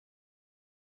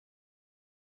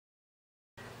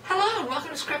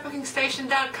welcome to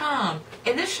scrapbookingstation.com.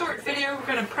 In this short video we're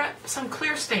going to prep some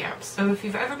clear stamps. So if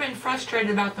you've ever been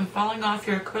frustrated about them falling off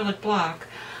your acrylic block,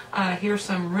 here's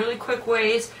some really quick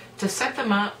ways to set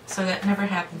them up so that never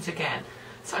happens again.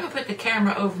 So I'm going to put the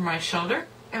camera over my shoulder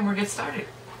and we'll get started.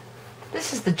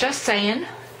 This is the Just Saying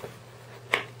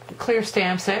clear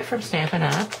stamp set from Stampin'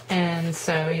 Up! And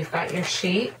so you've got your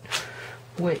sheet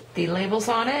with the labels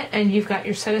on it, and you've got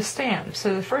your set of stamps.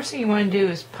 So the first thing you want to do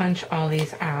is punch all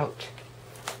these out.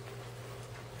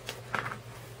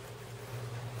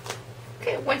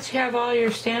 Okay, once you have all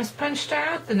your stamps punched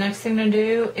out, the next thing to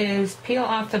do is peel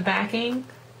off the backing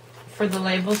for the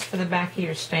labels for the back of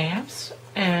your stamps,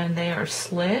 and they are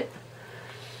slit.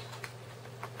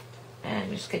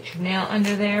 And just get your nail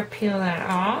under there, peel that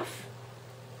off.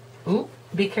 Ooh,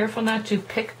 be careful not to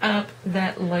pick up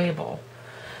that label,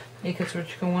 because what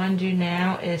you're going to want to do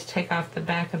now is take off the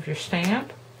back of your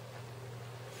stamp.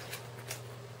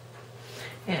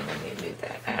 And let me move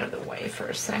that out of the way for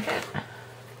a second.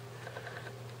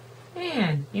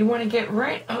 And you want to get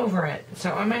right over it.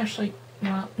 So I'm actually,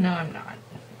 well, no I'm not.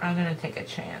 I'm going to take a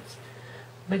chance.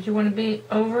 But you want to be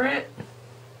over it.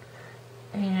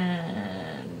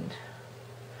 And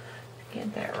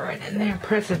get that right in there.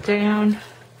 Press it down.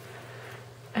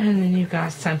 And then you've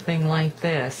got something like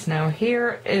this. Now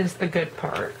here is the good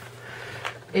part.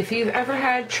 If you've ever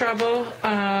had trouble,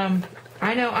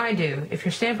 I know I do. If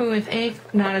you're stamping with ink,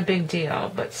 not a big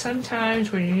deal. But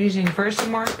sometimes when you're using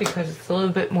VersaMark, because it's a little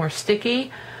bit more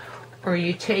sticky, or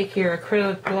you take your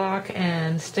acrylic block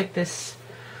and stick this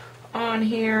on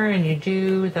here and you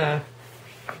do the,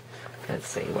 let's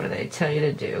see, what do they tell you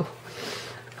to do?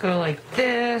 Go like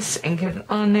this and get it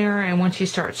on there, and once you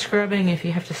start scrubbing, if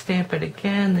you have to stamp it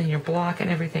again, then your block and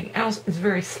everything else is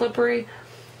very slippery.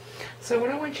 So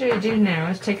what I want you to do now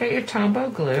is take out your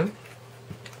Tombow glue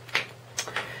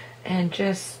and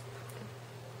just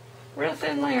real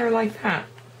thin layer like that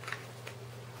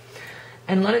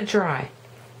and let it dry.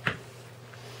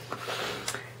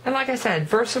 And like I said,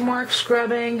 VersaMark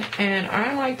scrubbing, and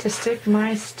I like to stick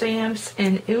my stamps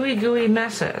in ooey gooey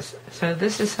messes. So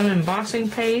this is some embossing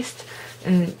paste,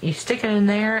 and you stick it in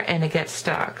there and it gets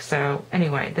stuck. So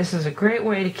anyway, this is a great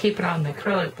way to keep it on the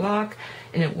acrylic block,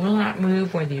 and it will not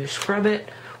move whether you scrub it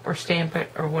or stamp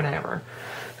it or whatever.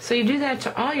 So you do that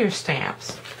to all your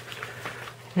stamps.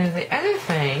 Now the other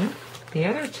thing, the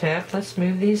other tip, let's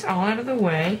move these all out of the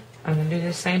way. I'm going to do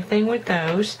the same thing with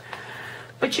those.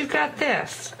 But you've got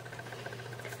this.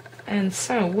 And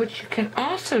so what you can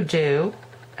also do,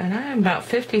 and I am about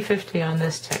 50-50 on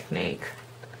this technique,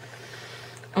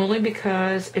 only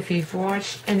because if you've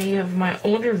watched any of my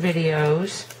older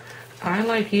videos, I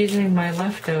like using my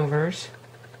leftovers.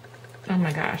 Oh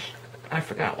my gosh, I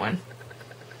forgot one.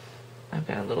 I've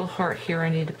got a little heart here I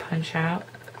need to punch out.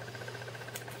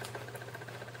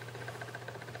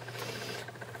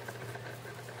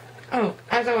 Oh,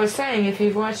 as I was saying, if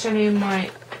you've watched any of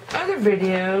my other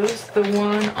videos, the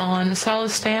one on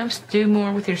solid stamps, do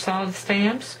more with your solid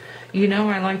stamps, you know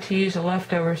I like to use the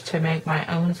leftovers to make my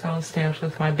own solid stamps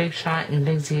with my Big Shot and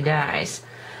Big Z dies.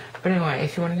 But anyway,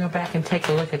 if you want to go back and take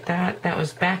a look at that, that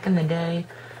was back in the day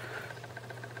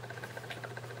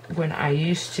when I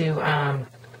used to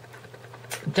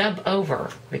dub over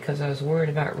because I was worried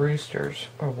about roosters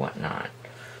or whatnot.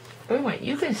 But anyway,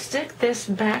 you can stick this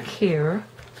back here.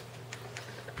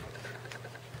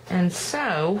 And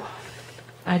so,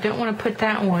 I don't want to put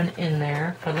that one in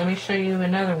there, but let me show you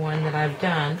another one that I've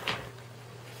done.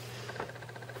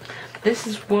 This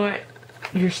is what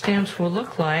your stamps will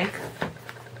look like.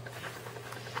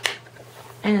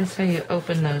 And so you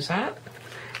open those up.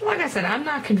 Like I said, I'm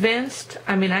not convinced.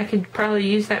 I mean, I could probably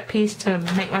use that piece to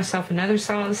make myself another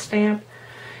solid stamp.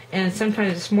 And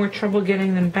sometimes it's more trouble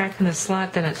getting them back in the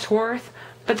slot than it's worth.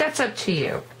 But that's up to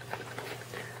you.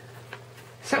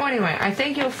 So anyway, I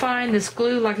think you'll find this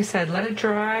glue, like I said, let it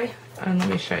dry, and let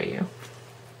me show you.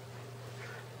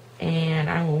 And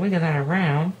I will wiggle that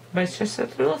around, but it's just a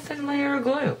little thin layer of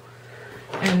glue.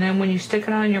 And then when you stick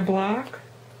it on your block,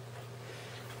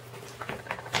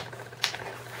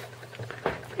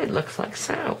 it looks like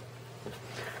so.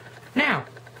 Now,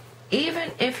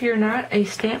 even if you're not a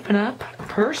Stampin' Up!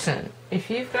 Person, if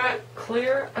you've got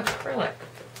clear acrylic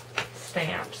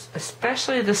stamps,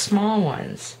 especially the small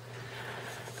ones,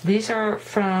 these are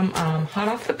from hot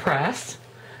off the press,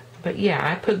 but yeah,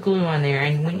 I put glue on there,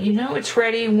 and when you know it's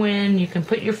ready, when you can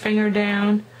put your finger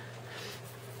down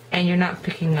and you're not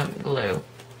picking up glue.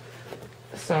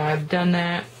 So I've done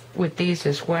that with these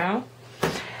as well.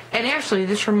 And actually,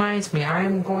 this reminds me, I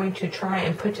am going to try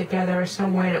and put together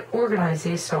some way to organize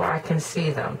these so I can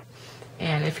see them.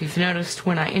 And if you've noticed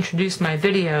when I introduce my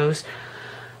videos,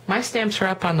 my stamps are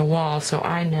up on the wall, so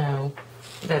I know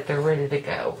that they're ready to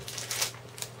go.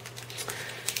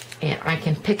 And I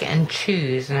can pick and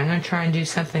choose, and I'm going to try and do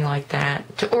something like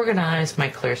that to organize my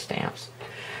clear stamps.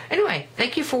 Anyway,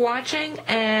 thank you for watching,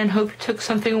 and hope you took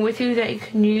something with you that you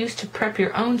can use to prep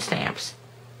your own stamps.